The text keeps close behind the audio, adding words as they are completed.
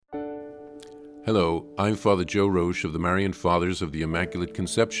Hello, I'm Father Joe Roche of the Marian Fathers of the Immaculate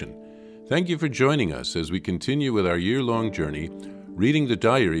Conception. Thank you for joining us as we continue with our year-long journey reading the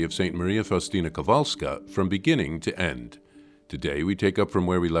diary of St. Maria Faustina Kowalska from beginning to end. Today we take up from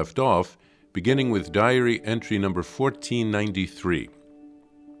where we left off, beginning with diary entry number 1493.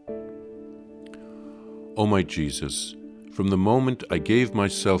 O my Jesus, from the moment I gave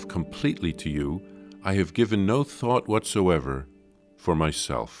myself completely to you, I have given no thought whatsoever for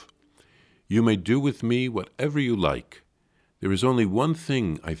myself. You may do with me whatever you like. There is only one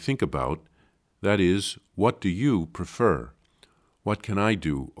thing I think about, that is, what do you prefer? What can I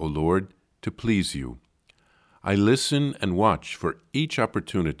do, O Lord, to please you? I listen and watch for each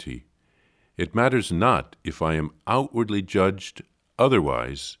opportunity. It matters not if I am outwardly judged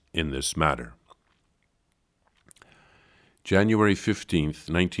otherwise in this matter. January 15th,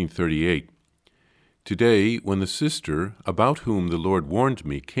 1938. Today, when the sister, about whom the Lord warned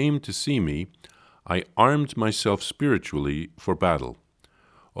me, came to see me, I armed myself spiritually for battle.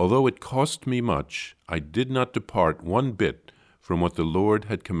 Although it cost me much, I did not depart one bit from what the Lord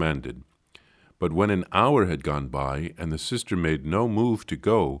had commanded. But when an hour had gone by, and the sister made no move to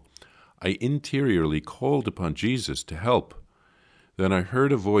go, I interiorly called upon Jesus to help. Then I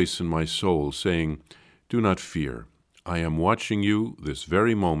heard a voice in my soul saying, "Do not fear. I am watching you this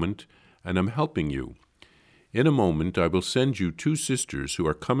very moment, and am helping you. In a moment I will send you 2 sisters who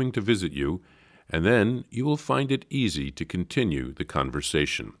are coming to visit you, and then you will find it easy to continue the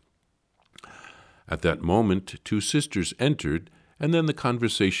conversation." At that moment 2 sisters entered, and then the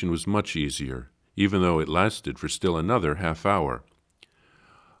conversation was much easier, even though it lasted for still another half hour.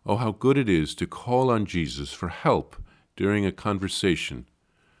 Oh, how good it is to call on Jesus for help during a conversation.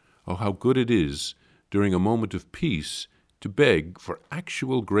 Oh, how good it is, during a moment of peace, to beg for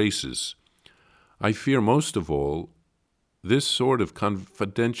actual graces. I fear most of all this sort of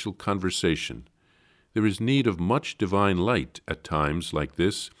confidential conversation. There is need of much divine light at times like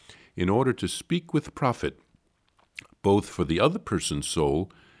this in order to speak with profit, both for the other person's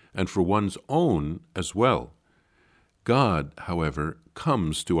soul and for one's own as well. God, however,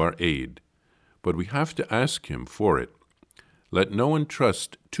 comes to our aid, but we have to ask Him for it. Let no one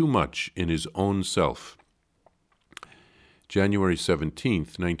trust too much in his own self. January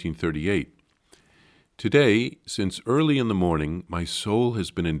 17th, 1938. Today, since early in the morning, my soul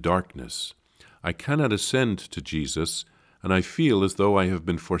has been in darkness. I cannot ascend to Jesus, and I feel as though I have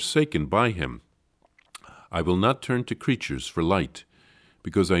been forsaken by Him. I will not turn to creatures for light,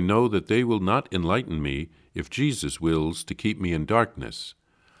 because I know that they will not enlighten me if Jesus wills to keep me in darkness.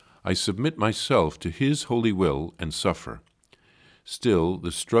 I submit myself to His holy will and suffer. Still,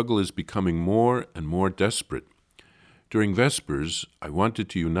 the struggle is becoming more and more desperate. During Vespers, I wanted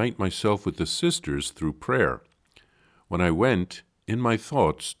to unite myself with the sisters through prayer. When I went, in my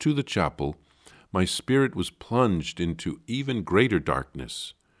thoughts, to the chapel, my spirit was plunged into even greater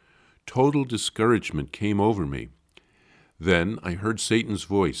darkness. Total discouragement came over me. Then I heard Satan's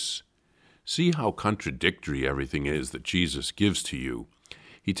voice. See how contradictory everything is that Jesus gives to you.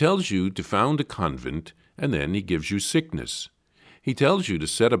 He tells you to found a convent, and then He gives you sickness. He tells you to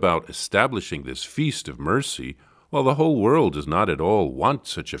set about establishing this feast of mercy, while the whole world does not at all want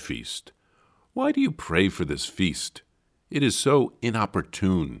such a feast. Why do you pray for this feast? It is so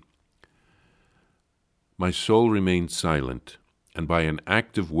inopportune. My soul remained silent, and by an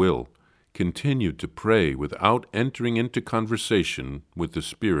act of will continued to pray without entering into conversation with the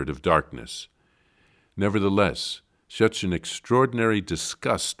spirit of darkness. Nevertheless, such an extraordinary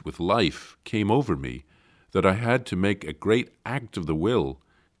disgust with life came over me that I had to make a great act of the will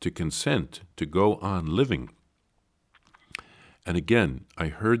to consent to go on living. And again I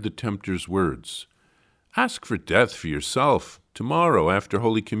heard the tempter's words, "Ask for death for yourself tomorrow after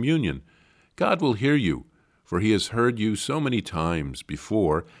Holy Communion. God will hear you, for He has heard you so many times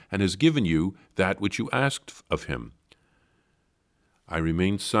before and has given you that which you asked of Him." I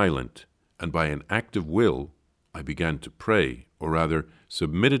remained silent, and by an act of will I began to pray, or rather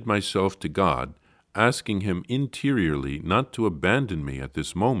submitted myself to God, asking Him interiorly not to abandon me at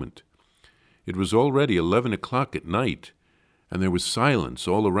this moment. It was already 11 o'clock at night, and there was silence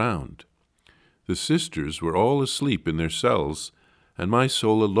all around. The sisters were all asleep in their cells, and my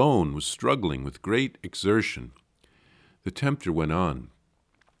soul alone was struggling with great exertion. The tempter went on,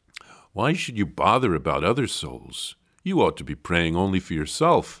 "Why should you bother about other souls? You ought to be praying only for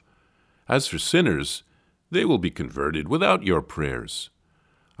yourself. As for sinners, they will be converted without your prayers.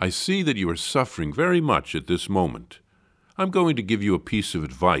 I see that you are suffering very much at this moment. I'm going to give you a piece of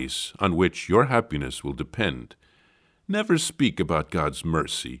advice on which your happiness will depend. Never speak about God's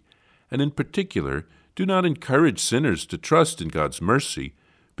mercy, and in particular, do not encourage sinners to trust in God's mercy,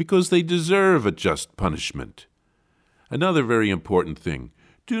 because they deserve a just punishment. Another very important thing,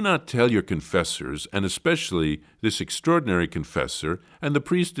 do not tell your confessors, and especially this extraordinary confessor and the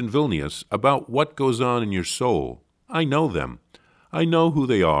priest in Vilnius, about what goes on in your soul. I know them. I know who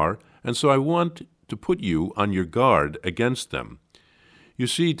they are, and so I want to put you on your guard against them. You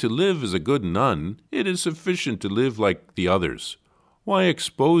see, to live as a good nun, it is sufficient to live like the others. Why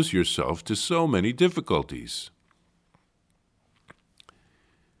expose yourself to so many difficulties?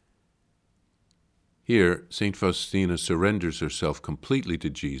 Here, St. Faustina surrenders herself completely to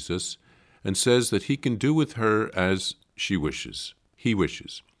Jesus and says that he can do with her as he wishes.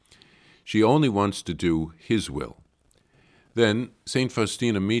 She only wants to do his will. Then St.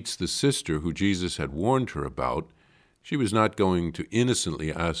 Faustina meets the sister who Jesus had warned her about. She was not going to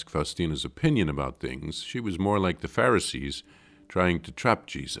innocently ask Faustina's opinion about things. She was more like the Pharisees, trying to trap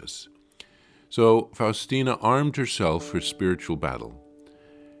Jesus. So Faustina armed herself for spiritual battle.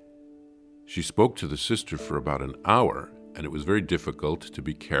 She spoke to the sister for about an hour, and it was very difficult to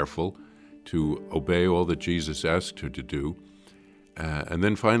be careful, to obey all that Jesus asked her to do. And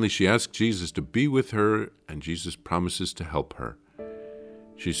then finally she asked Jesus to be with her, and Jesus promises to help her.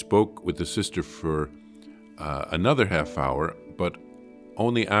 She spoke with the sister for another half hour, but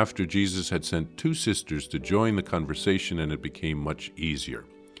only after Jesus had sent 2 sisters to join the conversation, and it became much easier.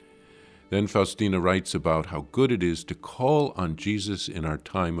 Then Faustina writes about how good it is to call on Jesus in our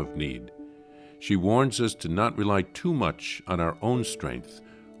time of need. She warns us to not rely too much on our own strength.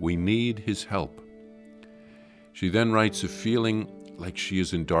 We need his help. She then writes of feeling like she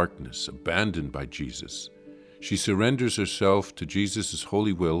is in darkness, abandoned by Jesus. She surrenders herself to Jesus'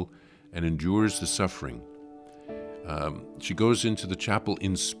 holy will and endures the suffering. She goes into the chapel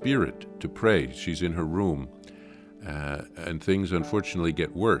in spirit to pray. She's in her room, and things unfortunately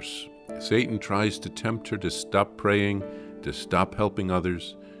get worse. Satan tries to tempt her to stop praying, to stop helping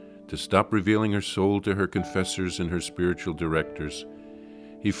others, to stop revealing her soul to her confessors and her spiritual directors.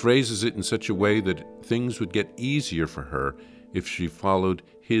 He phrases it in such a way that things would get easier for her if she followed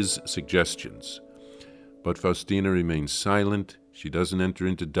his suggestions. But Faustina remains silent. She doesn't enter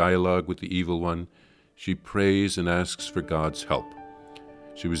into dialogue with the evil one. She prays and asks for God's help.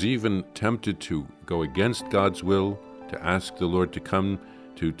 She was even tempted to go against God's will, to ask the Lord to come,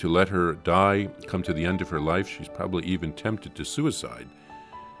 to let her die, come to the end of her life. She's probably even tempted to suicide.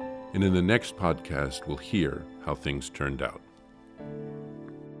 And in the next podcast, we'll hear how things turned out.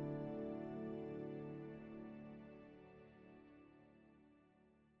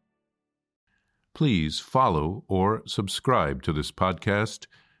 Please follow or subscribe to this podcast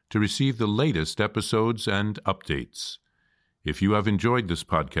to receive the latest episodes and updates. If you have enjoyed this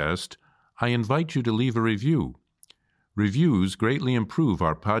podcast, I invite you to leave a review. Reviews greatly improve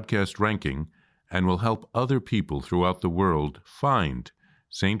our podcast ranking and will help other people throughout the world find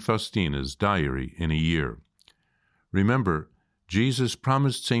St. Faustina's Diary in a Year. Remember, Jesus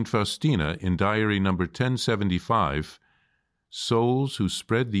promised St. Faustina in Diary number 1075, souls who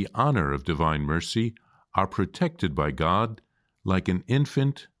spread the honor of divine mercy are protected by God like an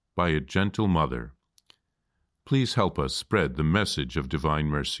infant by a gentle mother. Please help us spread the message of divine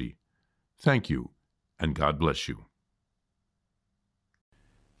mercy. Thank you, and God bless you.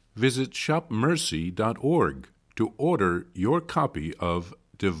 Visit shopmercy.org to order your copy of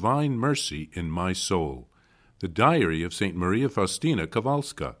Divine Mercy in My Soul, the Diary of St. Maria Faustina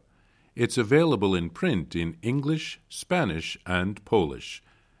Kowalska. It's available in print in English, Spanish, and Polish,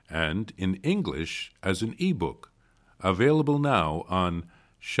 and in English as an e-book, available now on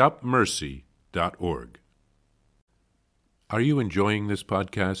shopmercy.org. Are you enjoying this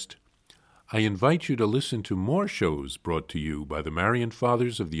podcast? I invite you to listen to more shows brought to you by the Marian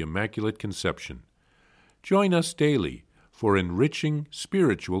Fathers of the Immaculate Conception. Join us daily for enriching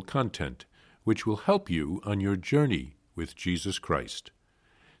spiritual content, which will help you on your journey with Jesus Christ.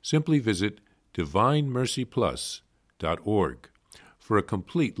 Simply visit DivineMercyPlus.org for a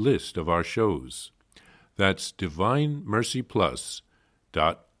complete list of our shows. That's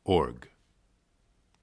DivineMercyPlus.org.